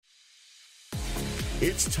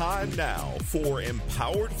It's time now for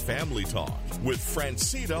Empowered Family Talk with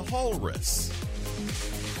Phrantceena Halres.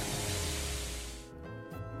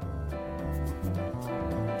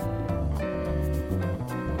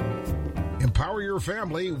 Empower your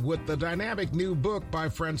family with the dynamic new book by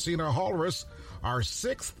Phrantceena Halres, Our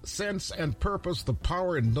Sixth Sense and Purpose, The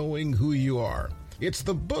Power in Knowing Who You Are. It's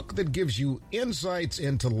the book that gives you insights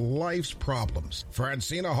into life's problems.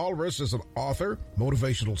 Phrantceena Halres is an author,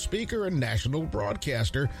 motivational speaker, and national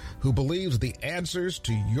broadcaster who believes the answers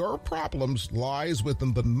to your problems lies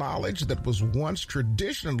within the knowledge that was once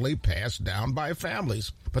traditionally passed down by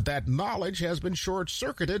families. But that knowledge has been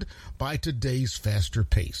short-circuited by today's faster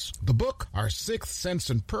pace. The book, Our Sixth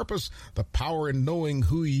Sense and Purpose, The Power in Knowing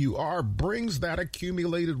Who You Are, brings that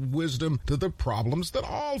accumulated wisdom to the problems that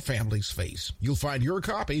all families face. You'll find your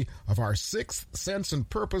copy of Our Sixth Sense and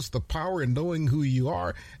Purpose, The Power in Knowing Who You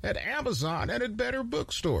Are at Amazon and at better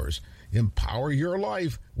bookstores. Empower your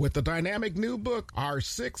life with the dynamic new book, Our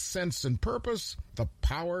Sixth Sense and Purpose, The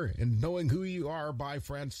Power in Knowing Who You Are by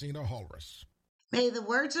Phrantceena Halres. May the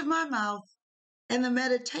words of my mouth and the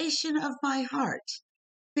meditation of my heart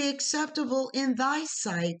be acceptable in thy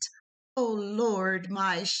sight, O Lord,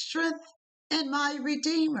 my strength and my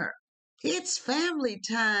redeemer. It's family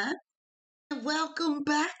time. Welcome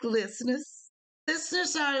back, listeners.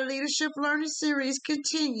 Listeners, our Leadership Learning Series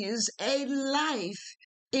continues a life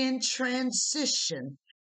in transition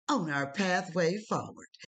on our pathway forward.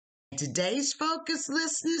 Today's focus,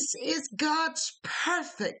 listeners, is God's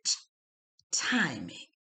perfect timing.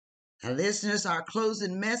 Now, listeners, our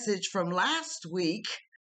closing message from last week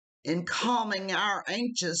in calming our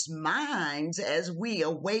anxious minds as we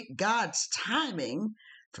await God's timing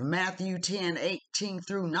from Matthew 10:18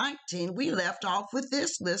 through 19, we left off with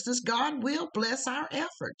this, listeners. God will bless our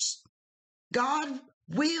efforts. God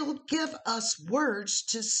will give us words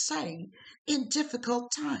to say in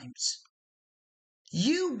difficult times.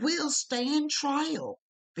 You will stand trial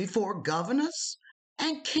before governors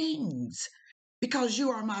and kings because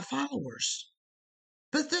you are my followers.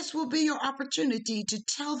 But this will be your opportunity to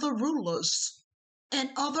tell the rulers and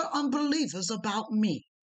other unbelievers about me.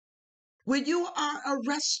 When you are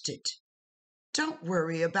arrested, don't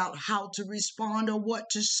worry about how to respond or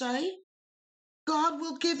what to say. God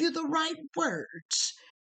will give you the right words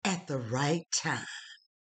at the right time,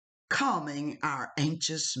 calming our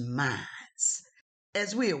anxious minds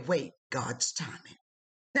as we await God's timing.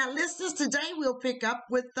 Now, listeners, today we'll pick up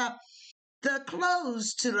with the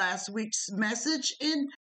close to last week's message. In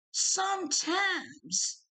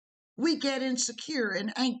sometimes we get insecure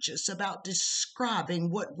and anxious about describing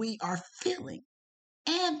what we are feeling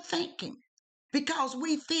and thinking because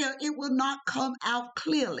we fear it will not come out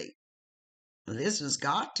clearly. This is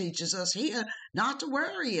God teaches us here not to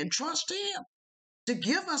worry and trust Him to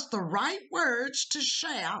give us the right words to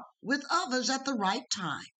share with others at the right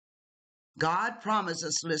time. God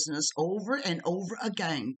promises, listeners, over and over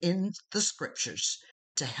again in the scriptures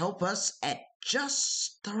to help us at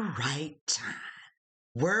just the right time.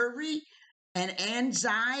 Worry and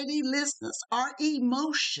anxiety, listeners, are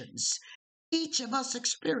emotions each of us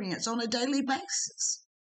experience on a daily basis.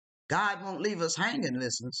 God won't leave us hanging,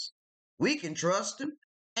 listeners. We can trust Him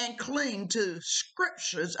and cling to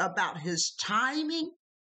scriptures about His timing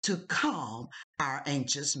to calm our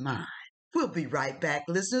anxious mind. We'll be right back,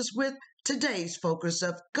 listeners, with today's focus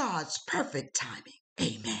of God's perfect timing.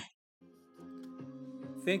 Amen.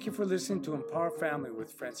 Thank you for listening to Empower Family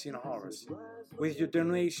with Phrantceena Halres. With your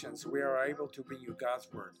donations, we are able to bring you God's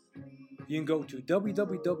Word. You can go to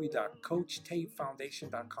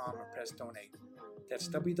www.coachtatefoundation.com and press donate. That's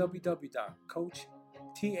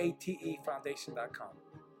www.coachtatefoundation.com.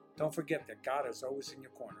 Don't forget that God is always in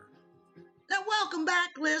your corner. Now, welcome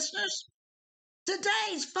back, listeners.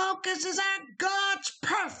 Today's focus is on God's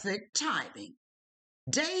perfect timing.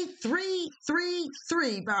 Day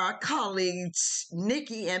 333 by our colleagues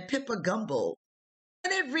Nikki and Pippa Gumble.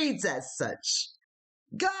 And it reads as such: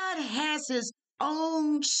 God has His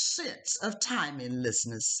own sense of timing,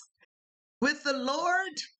 listeners. With the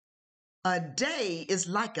Lord, a day is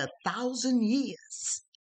like 1,000 years,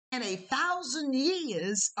 and 1,000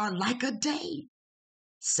 years are like a day.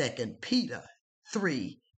 2 Peter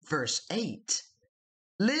 3, verse 8.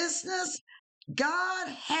 Listeners, God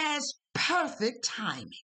has perfect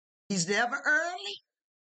timing. He's never early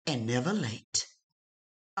and never late.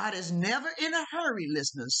 God is never in a hurry,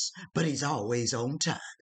 listeners, but He's always on time.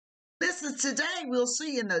 Listen, today we'll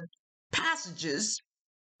see in the passages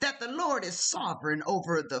that the Lord is sovereign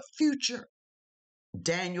over the future.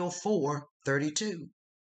 Daniel 4:32.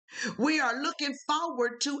 We are looking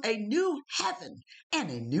forward to a new heaven and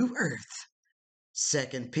a new earth.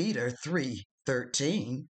 2 Peter 3,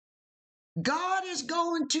 13. God is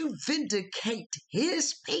going to vindicate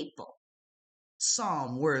his people.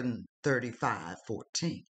 Psalm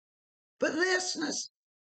 135:14. But listeners,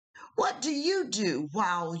 what do you do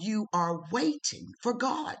while you are waiting for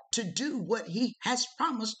God to do what he has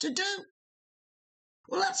promised to do?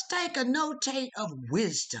 Well, let's take a notate of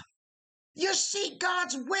wisdom. You see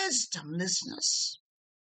God's wisdom, listeners.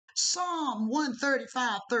 Psalm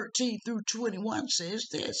 135:13 through 21 says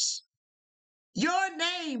this: Your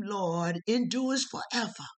name, Lord, endures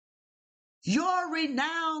forever. Your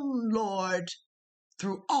renown, Lord,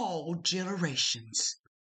 through all generations.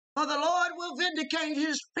 For the Lord will vindicate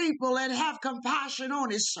his people and have compassion on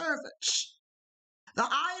his servants. The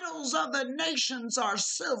idols of the nations are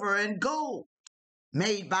silver and gold,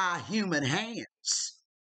 made by human hands.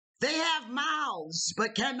 They have mouths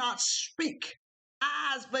but cannot speak,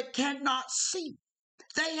 eyes but cannot see.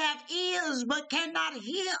 They have ears but cannot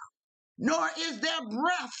hear, nor is there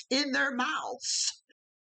breath in their mouths.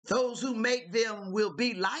 Those who make them will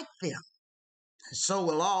be like them, and so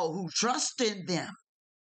will all who trust in them.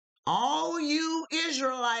 All you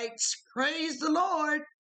Israelites, praise the Lord.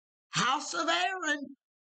 House of Aaron,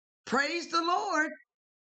 praise the Lord.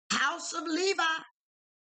 House of Levi,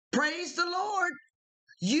 praise the Lord.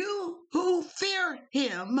 You who fear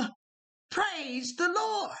him, praise the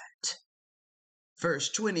Lord.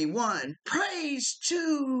 Verse 21, praise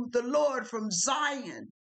to the Lord from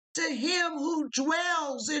Zion, to him who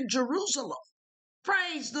dwells in Jerusalem.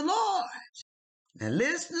 Praise the Lord. And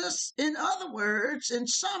listeners, in other words, in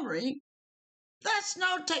summary, let's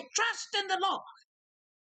notate, trust in the Lord.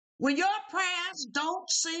 When your prayers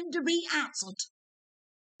don't seem to be answered,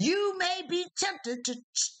 you may be tempted to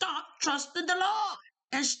stop trusting the Lord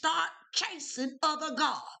and start chasing other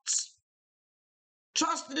gods.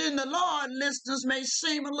 Trusting in the Lord, listeners, may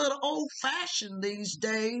seem a little old-fashioned these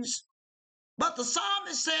days, but the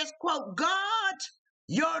psalmist says, quote, God,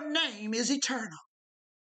 your name is eternal.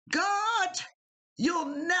 God,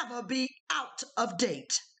 you'll never be out of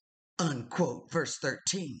date, unquote, verse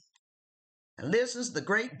 13. And this is the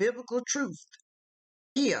great biblical truth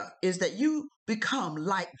here is that you become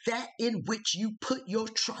like that in which you put your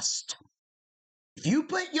trust. If you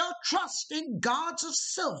put your trust in gods of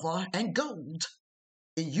silver and gold,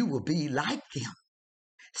 then you will be like them,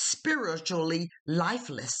 spiritually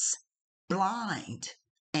lifeless, blind,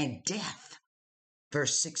 and deaf.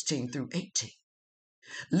 Verse 16 through 18.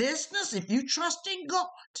 Listeners, if you trust in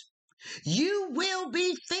God, you will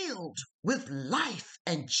be filled with life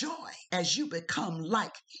and joy as you become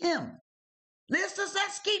like him. Listeners,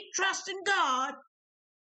 let's keep trusting God.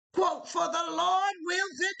 Quote, for the Lord will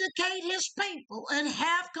vindicate his people and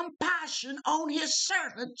have compassion on his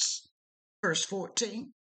servants. Verse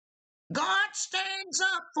 14. God stands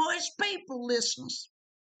up for his people, listeners.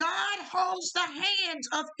 God holds the hands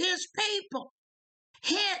of his people.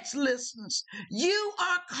 Hence, listeners, you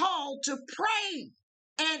are called to pray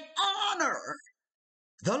and honor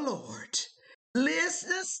the Lord.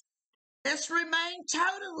 Listeners, let's remain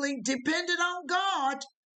totally dependent on God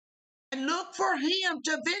and look for him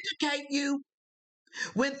to vindicate you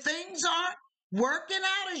when things aren't working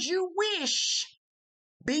out as you wish.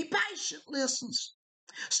 Be patient, listeners.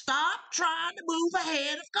 Stop trying to move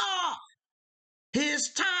ahead of God.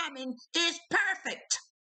 His timing is perfect.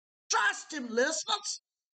 Trust him, listeners.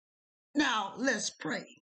 Now, let's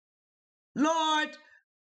pray. Lord,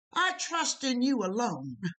 I trust in you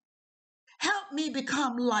alone. Help me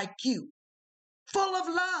become like you, full of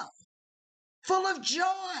love, full of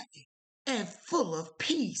joy, and full of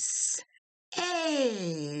peace.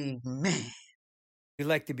 Amen. If you'd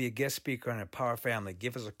like to be a guest speaker on Empower Family,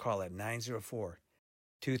 give us a call at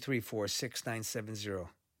 904-234-6970.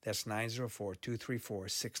 That's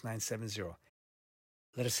 904-234-6970.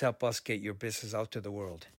 Let us help us get your business out to the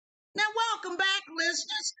world. Now, welcome back,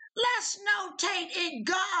 listeners. Let's notate in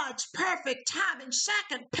God's perfect timing,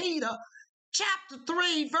 2 Peter chapter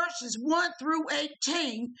 3, verses 1 through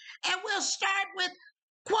 18. And we'll start with,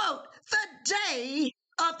 quote, the day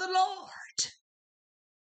of the Lord.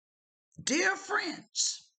 Dear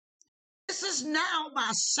friends, this is now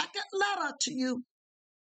my second letter to you.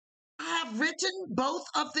 I have written both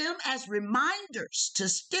of them as reminders to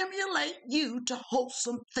stimulate you to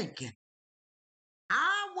wholesome thinking.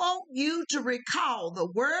 I want you to recall the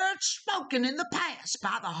words spoken in the past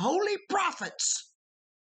by the holy prophets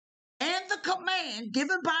and the command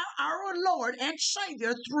given by our Lord and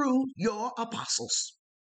Savior through your apostles.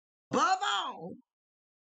 Above all,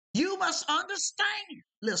 you must understand,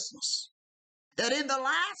 listeners, that in the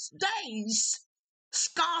last days,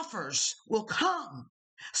 scoffers will come,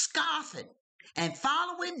 scoffing and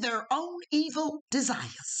following their own evil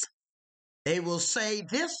desires. They will say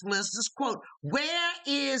this, listeners, quote, where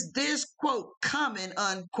is this, quote, coming,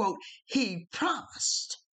 unquote, he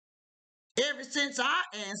promised? Ever since our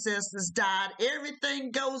ancestors died,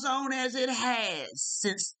 everything goes on as it has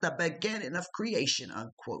since the beginning of creation,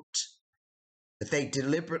 unquote. But they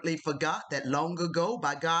deliberately forgot that long ago,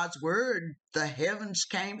 by God's word, the heavens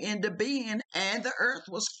came into being and the earth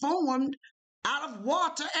was formed out of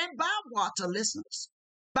water and by water, listeners.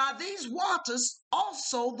 By these waters,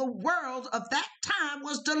 also the world of that time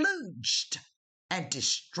was deluged and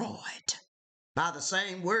destroyed. By the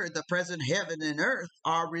same word, the present heaven and earth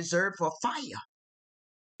are reserved for fire,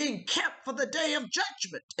 being kept for the day of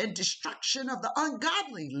judgment and destruction of the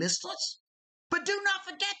ungodly, listeners. But do not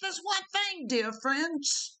forget this one thing, dear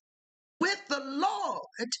friends. With the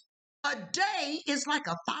Lord, a day is like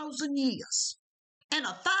 1,000 years, and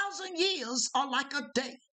 1,000 years are like a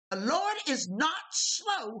day. The Lord is not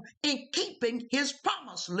slow in keeping his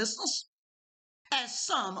promise, listeners, as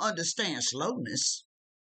some understand slowness.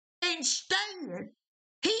 Instead,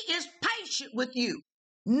 he is patient with you,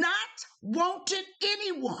 not wanting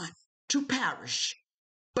anyone to perish,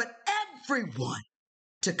 but everyone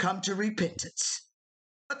to come to repentance.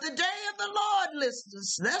 But the day of the Lord,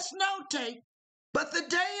 listeners, let's notate, but the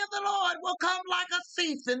day of the Lord will come like a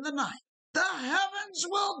thief in the night. The heavens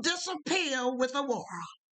will disappear with a roar.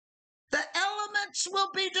 The elements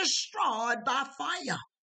will be destroyed by fire,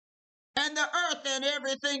 and the earth and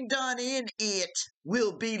everything done in it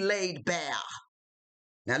will be laid bare.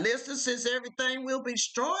 Now listen, since everything will be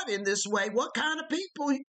destroyed in this way, what kind of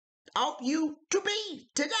people ought you to be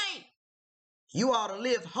today? You ought to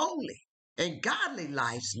live holy and godly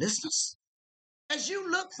lives, listeners. As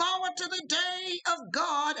you look forward to the day of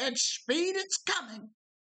God and speed its coming,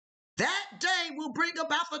 that day will bring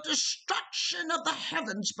about the destruction of the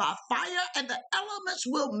heavens by fire, and the elements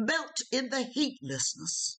will melt in the heat,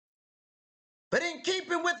 listeners. But in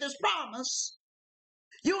keeping with this promise,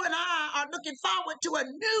 you and I are looking forward to a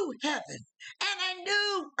new heaven and a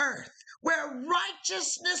new earth where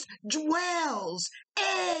righteousness dwells.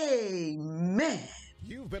 Amen.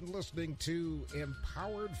 You've been listening to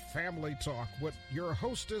Empowered Family Talk with your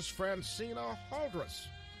hostess, Phrantceena Halres.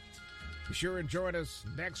 Be sure and join us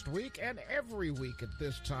next week and every week at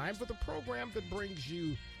this time for the program that brings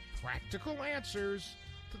you practical answers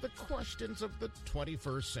to the questions of the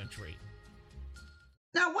 21st century.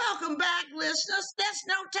 Now, welcome back, listeners. Let's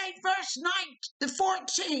notate verse 9 to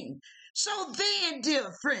 14. So then,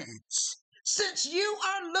 dear friends, since you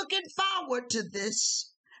are looking forward to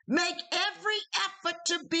this, make every effort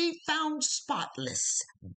to be found spotless,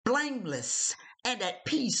 blameless, and at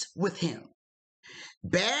peace with him.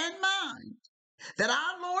 Bear in mind that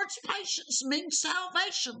our Lord's patience means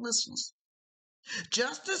salvation, listeners.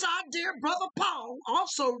 Just as our dear brother Paul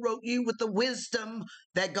also wrote you with the wisdom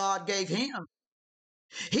that God gave him.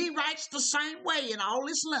 He writes the same way in all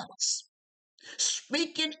his letters,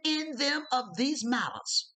 speaking in them of these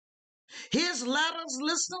matters. His letters,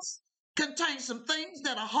 listeners, contain some things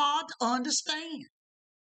that are hard to understand,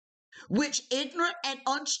 which ignorant and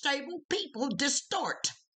unstable people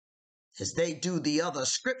distort, as they do the other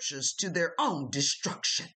scriptures to their own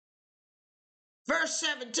destruction. Verse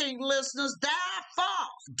 17, listeners,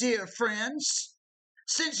 therefore, dear friends,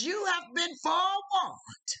 since you have been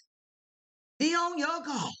forewarned, be on your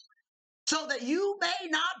guard, so that you may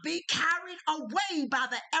not be carried away by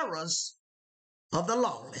the errors of the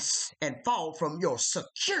lawless and fall from your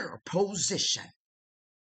secure position.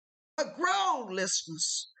 But grow,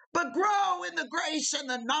 listeners, but grow in the grace and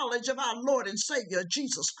the knowledge of our Lord and Savior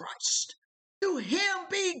Jesus Christ. To him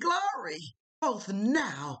be glory, both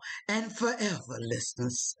now and forever,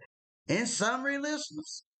 listeners. In summary,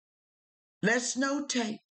 listeners, let's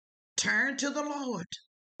notate, turn to the Lord.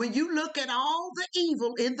 When you look at all the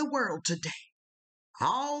evil in the world today,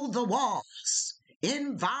 all the wars,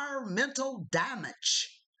 environmental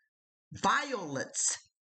damage, violence,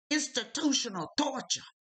 institutional torture,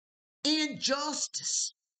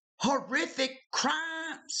 injustice, horrific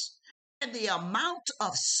crimes, and the amount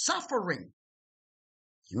of suffering,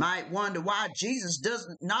 you might wonder why Jesus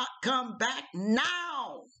doesn't not come back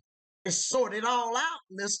now to sort it all out,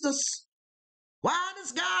 listeners. Why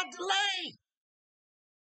does God delay?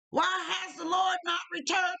 Why has the Lord not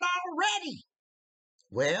returned already?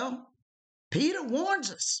 Well, Peter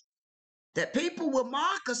warns us that people will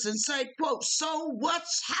mock us and say, quote, so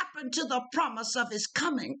what's happened to the promise of his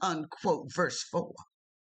coming, unquote, verse 4.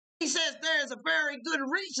 He says there's a very good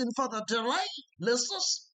reason for the delay,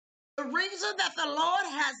 listeners. The reason that the Lord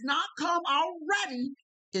has not come already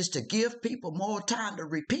is to give people more time to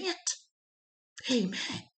repent.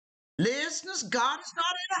 Amen. Listeners, God is not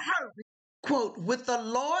in a hurry. Quote, with the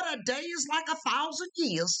Lord, a day is like 1,000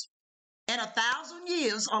 years, and 1,000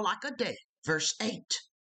 years are like a day. Verse 8.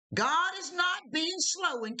 God is not being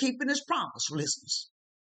slow in keeping his promise, listeners.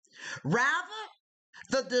 Rather,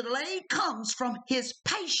 the delay comes from his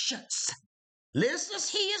patience. Listeners,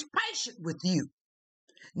 he is patient with you,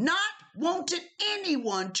 not wanting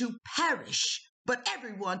anyone to perish, but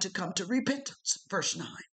everyone to come to repentance. Verse 9.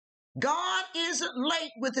 God isn't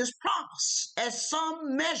late with his promise, as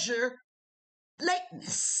some measure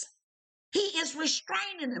lateness. He is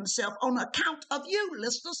restraining himself on account of you,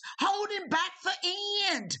 listeners, holding back the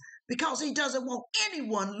end because he doesn't want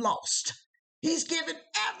anyone lost. He's given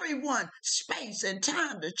everyone space and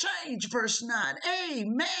time to change. Verse 9.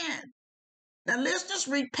 Amen. Now, listeners,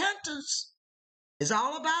 repentance is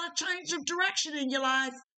all about a change of direction in your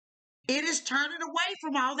life. It is turning away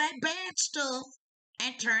from all that bad stuff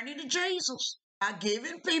and turning to Jesus. By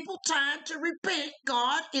giving people time to repent,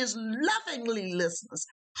 God is lovingly, listeners,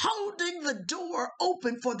 holding the door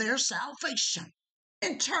open for their salvation.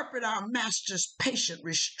 Interpret our Master's patient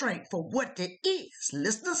restraint for what it is.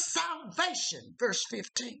 Listeners, salvation, verse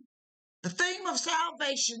 15. The theme of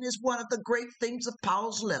salvation is one of the great themes of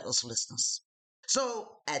Paul's letters, listeners.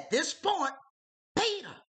 So at this point,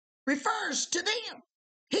 Peter refers to them.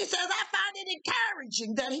 He says, I find it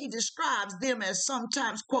encouraging that he describes them as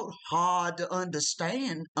sometimes, quote, hard to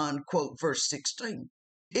understand, unquote, verse 16.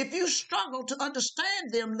 If you struggle to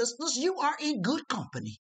understand them, listeners, you are in good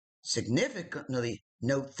company. Significantly,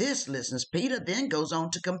 note this, listeners, Peter then goes on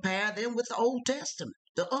to compare them with the Old Testament,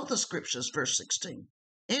 the other scriptures, verse 16.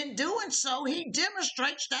 In doing so, he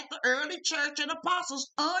demonstrates that the early church and apostles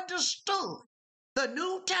understood the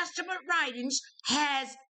New Testament writings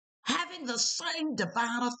as having the same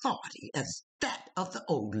divine authority as that of the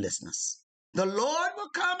old, listeners. The Lord will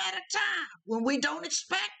come at a time when we don't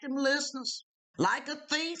expect him, listeners, like a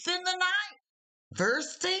thief in the night.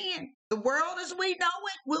 Verse 10, the world as we know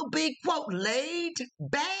it will be, quote, laid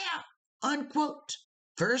bare, unquote.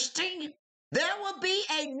 Verse 10, there will be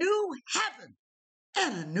a new heaven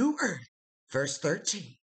and a new earth. Verse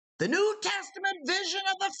 13, the New Testament vision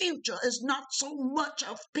of the future is not so much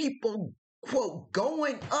of people, quote,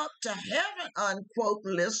 going up to heaven, unquote,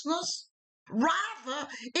 listeners. Rather,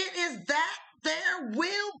 it is that there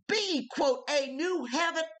will be, quote, a new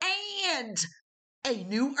heaven and a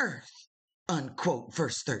new earth, unquote,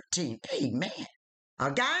 verse 13. Amen.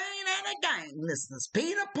 Again and again, listeners,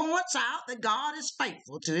 Peter points out that God is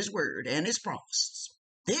faithful to his word and his promises.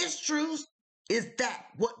 This truth is that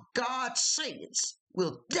what God says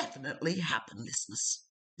will definitely happen, listeners.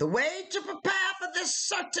 The way to prepare for this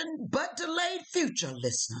certain but delayed future,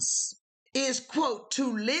 listeners, is, quote,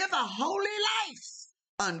 to live a holy life,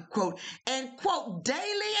 unquote, and, quote,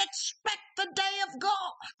 daily expect the day of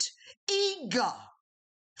God, eager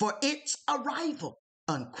for its arrival,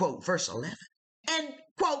 unquote, verse 11. And,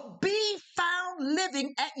 quote, be found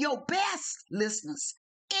living at your best, listeners,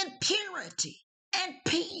 in purity and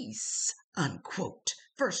peace, unquote,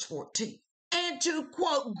 verse 14. And to,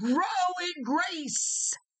 quote, grow in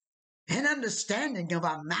grace and understanding of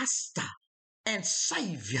our Master and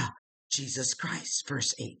Savior, Jesus Christ,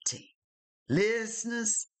 verse 18.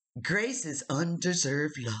 Listeners, grace is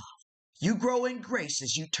undeserved love. You grow in grace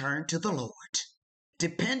as you turn to the Lord,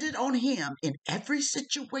 dependent on him in every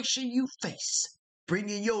situation you face,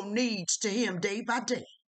 bringing your needs to him day by day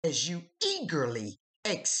as you eagerly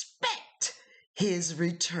expect his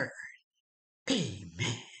return.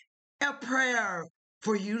 Amen. A prayer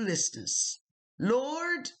for you listeners.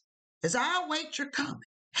 Lord, as I await your coming,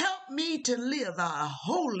 help me to live a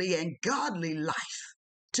holy and godly life,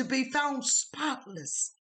 to be found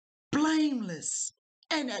spotless, blameless,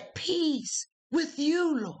 and at peace with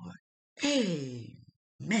you, Lord.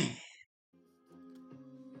 Amen.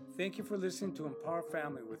 Thank you for listening to Empower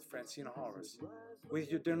Family with Phrantceena Halres. With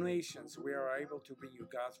your donations, we are able to bring you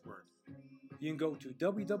God's Word. You can go to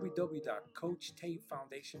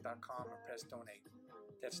www.coachtatefoundation.com and press donate.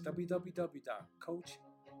 That's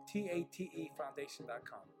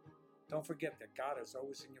www.coachtatefoundation.com. Don't forget that God is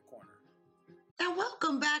always in your corner. Now,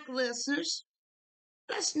 welcome back, listeners.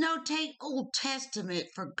 Let's notate Old Testament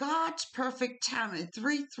for God's perfect timing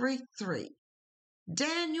 333.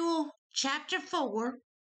 Daniel chapter 4,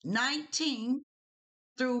 19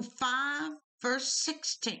 through 5, verse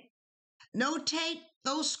 16. Notate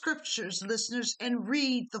those scriptures, listeners, and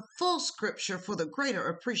read the full scripture for the greater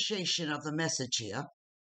appreciation of the message here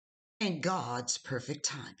and God's perfect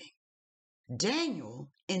timing. Daniel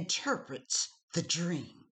interprets the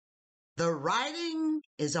dream. The writing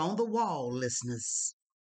is on the wall, listeners.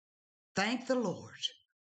 Thank the Lord.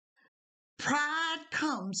 Pride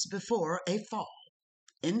comes before a fall.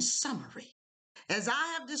 In summary, as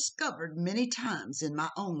I have discovered many times in my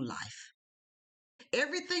own life,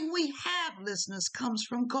 everything we have, listeners, comes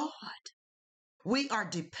from God. We are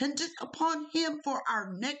dependent upon Him for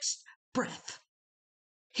our next breath.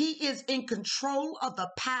 He is in control of the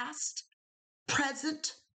past,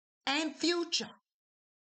 present, and future.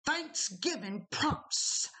 Thanksgiving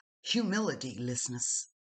prompts humility, listeners.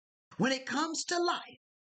 When it comes to life,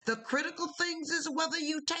 the critical things is whether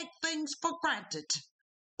you take things for granted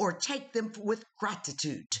or take them with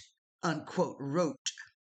gratitude, unquote, wrote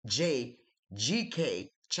G.K.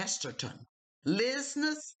 Chesterton.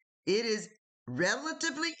 Listeners, it is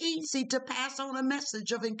relatively easy to pass on a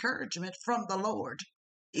message of encouragement from the Lord.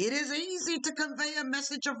 It is easy to convey a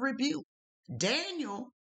message of rebuke. Daniel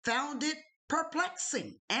found it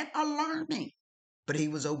perplexing and alarming, but he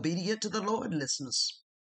was obedient to the Lord, listeners.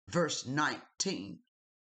 Verse 19.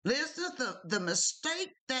 Listen to the mistake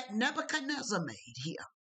that Nebuchadnezzar made here,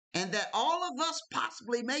 and that all of us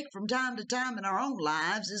possibly make from time to time in our own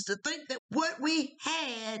lives, is to think that what we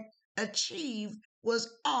had achieved was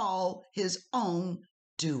all his own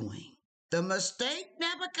doing. The mistake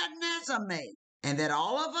Nebuchadnezzar made, and that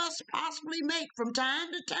all of us possibly make from time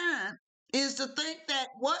to time, is to think that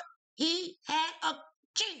what he had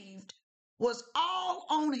achieved was all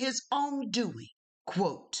on his own doing.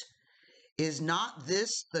 Quote, "Is not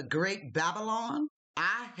this the great Babylon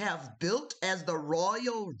I have built as the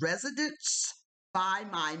royal residence by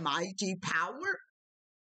my mighty power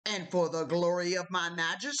and for the glory of my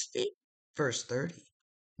majesty?" Verse 30.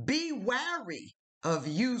 Be wary of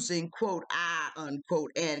using, quote, I,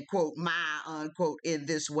 unquote, and, quote, my, unquote, in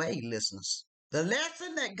this way, listeners. The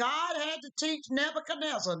lesson that God had to teach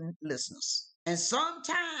Nebuchadnezzar, listeners, and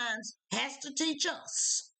sometimes has to teach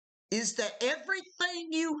us, is that everything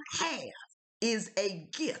you have is a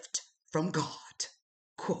gift from God.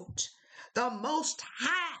 Quote, the Most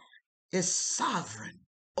High is sovereign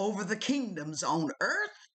over the kingdoms on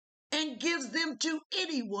earth and gives them to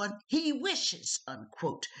anyone he wishes,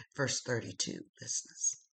 unquote. Verse 32,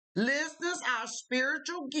 listeners. Listeners, our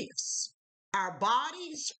spiritual gifts, our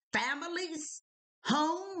bodies, families,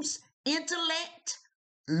 homes, intellect,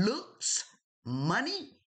 looks,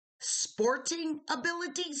 money, sporting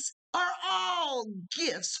abilities are all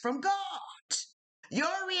gifts from God.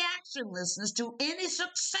 Your reaction, listeners, to any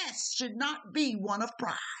success should not be one of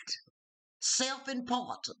pride,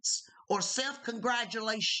 self-importance, or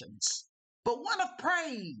self-congratulations, but one of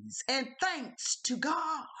praise and thanks to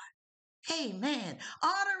God. Amen.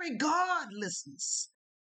 Honoring God, listeners.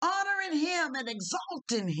 Honoring Him and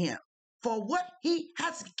exalting Him for what He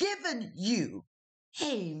has given you.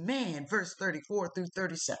 Amen. Verse 34 through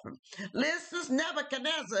 37. Listeners,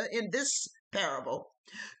 Nebuchadnezzar in this parable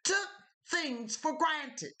took things for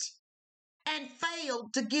granted and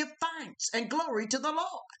failed to give thanks and glory to the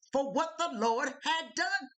Lord for what the Lord had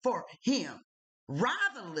done for him.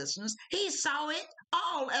 Rather, listeners, he saw it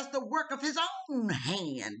all as the work of his own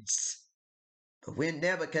hands. But when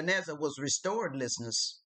Nebuchadnezzar was restored,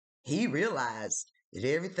 listeners, he realized that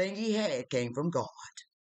everything he had came from God.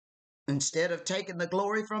 Instead of taking the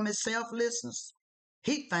glory from himself, listeners,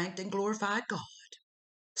 he thanked and glorified God,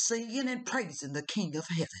 singing and praising the King of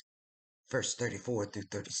heaven. Verse 34 through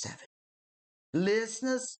 37.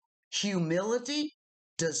 Listeners, humility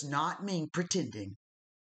does not mean pretending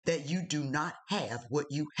that you do not have what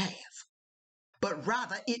you have, but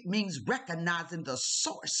rather it means recognizing the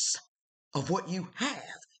source of what you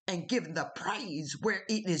have and giving the praise where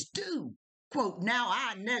it is due. Quote, now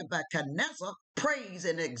I, Nebuchadnezzar, praise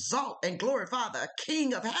and exalt and glorify the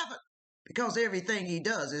King of heaven, because everything he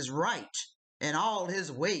does is right and all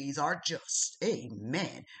his ways are just.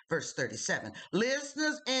 Amen. Verse 37.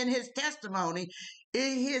 Listeners, in his testimony,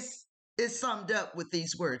 is summed up with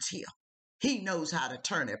these words here. He knows how to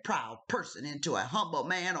turn a proud person into a humble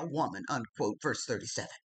man or woman, unquote. Verse 37.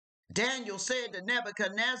 Daniel said to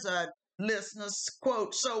Nebuchadnezzar, listeners,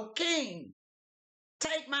 quote, so king,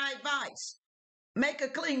 take my advice. Make a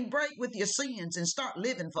clean break with your sins and start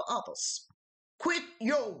living for others. Quit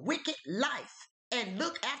your wicked life and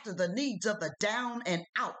look after the needs of the down and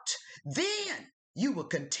out. Then you will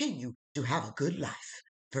continue to have a good life.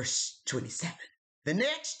 Verse 27. The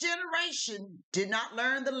next generation did not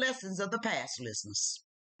learn the lessons of the past, listeners.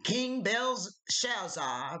 King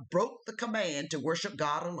Belshazzar broke the command to worship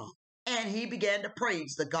God alone, and he began to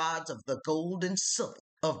praise the gods of the gold and silver,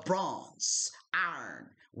 of bronze, iron,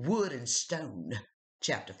 wood, and stone.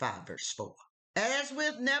 Chapter 5, verse 4. As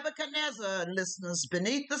with Nebuchadnezzar, listeners,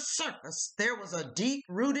 beneath the surface, there was a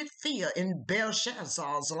deep-rooted fear in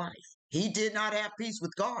Belshazzar's life. He did not have peace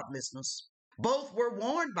with God, listeners. Both were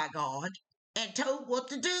warned by God and told what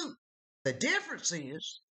to do. The difference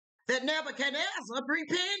is that Nebuchadnezzar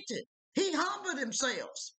repented. He humbled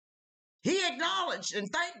himself. He acknowledged and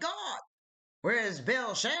thanked God, whereas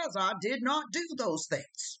Belshazzar did not do those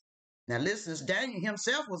things. Now listen, Daniel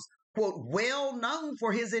himself was, quote, well known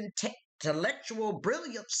for his intellectual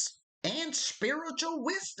brilliance and spiritual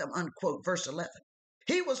wisdom, unquote, verse 11.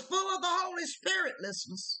 He was full of the Holy Spirit,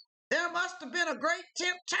 listeners. There must have been a great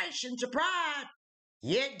temptation to pride,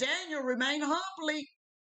 yet Daniel remained humbly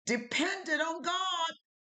dependent on God,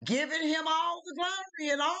 giving him all the glory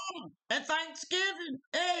and honor and thanksgiving.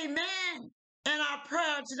 Amen. And our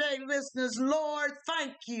prayer today, listeners, Lord,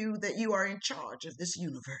 thank you that you are in charge of this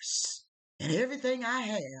universe. And everything I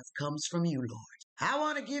have comes from you, Lord. I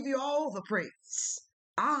want to give you all the praise,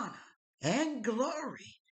 honor, and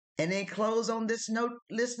glory. And then close on this note,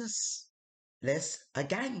 listeners. Let's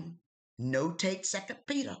again notate 2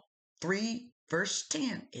 Peter 3, verse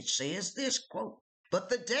 10. It says this, quote, but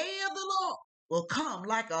the day of the Lord will come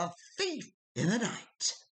like a thief in the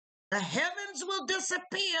night. The heavens will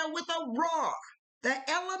disappear with a roar. The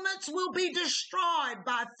elements will be destroyed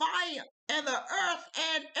by fire, and the earth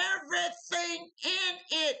and everything in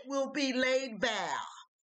it will be laid bare,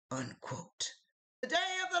 unquote. The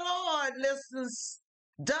day of the Lord, listeners,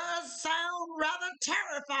 does sound rather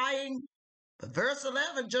terrifying, but verse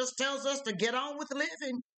 11 just tells us to get on with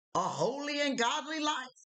living a holy and godly life.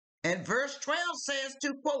 And verse 12 says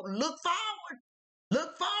to, quote, look forward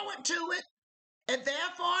to it, and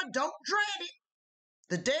therefore don't dread it,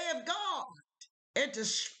 the day of God, and to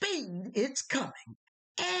speed its coming.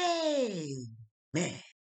 Amen.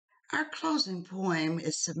 Our closing poem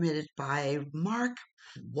is submitted by Mark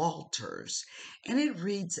Walters, and it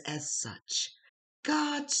reads as such: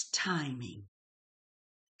 God's timing.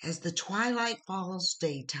 As the twilight follows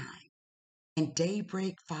daytime, and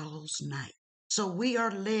daybreak follows night, so we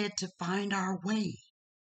are led to find our way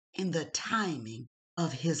in the timing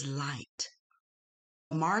of his light.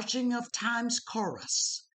 The marching of time's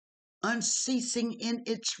chorus, unceasing in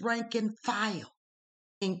its rank and file,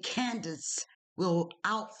 incandescence will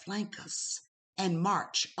outflank us and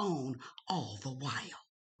march on all the while.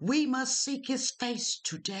 We must seek his face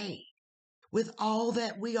today with all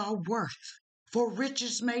that we are worth, for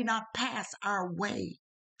riches may not pass our way,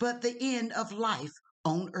 but the end of life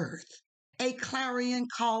on earth, a clarion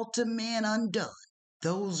call to men undone,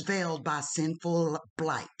 those veiled by sinful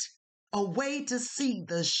blight, a way to see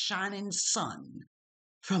the shining sun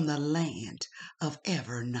from the land of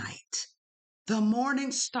ever night. The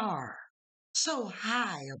morning star, so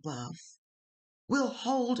high above, will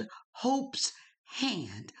hold hope's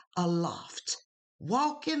hand aloft,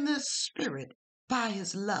 walk in the spirit by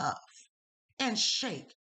his love, and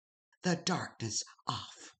shake the darkness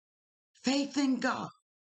off. Faith in God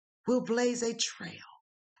will blaze a trail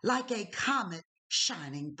like a comet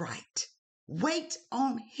shining bright. Wait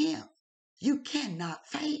on him. You cannot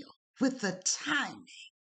fail with the timing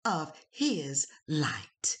of his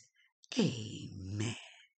light. Amen.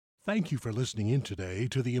 Thank you for listening in today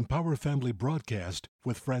to the Empower Family broadcast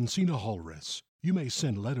with Phrantceena Halres. You may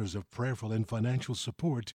send letters of prayerful and financial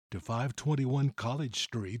support to 521 College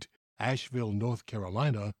Street, Asheville, North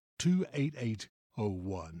Carolina,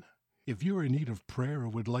 28801. If you're in need of prayer or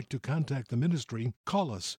would like to contact the ministry,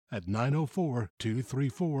 call us at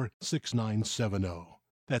 904-234-6970.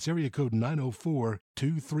 That's area code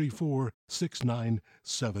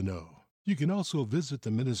 904-234-6970. You can also visit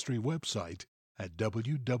the ministry website at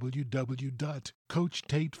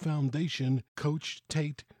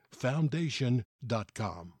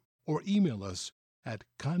www.CoachTateFoundation.com or email us at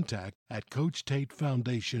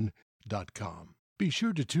contact@CoachTateFoundation.com. Be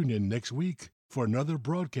sure to tune in next week for another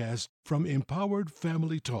broadcast from Empowered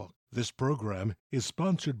Family Talk. This program is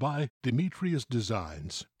sponsored by Demetrius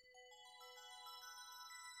Designs.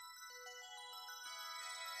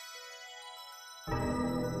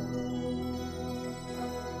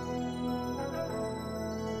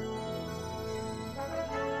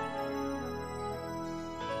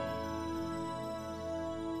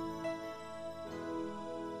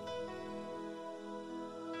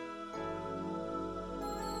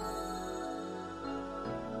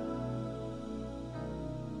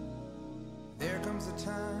 There comes a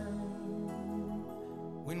time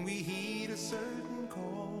when we heed a certain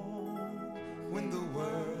call, when the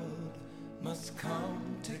world must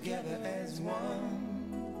come together as one.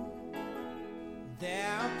 There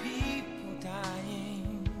are people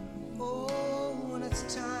dying. Oh, when it's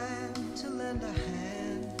time to lend a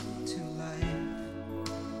hand to life,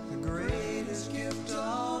 the greatest gift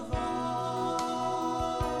of all.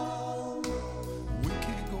 We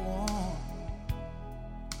can't go on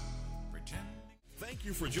pretending. Thank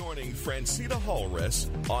you for joining Phrantceena Halres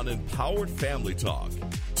on Empowered Family Talk.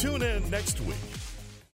 Tune in next week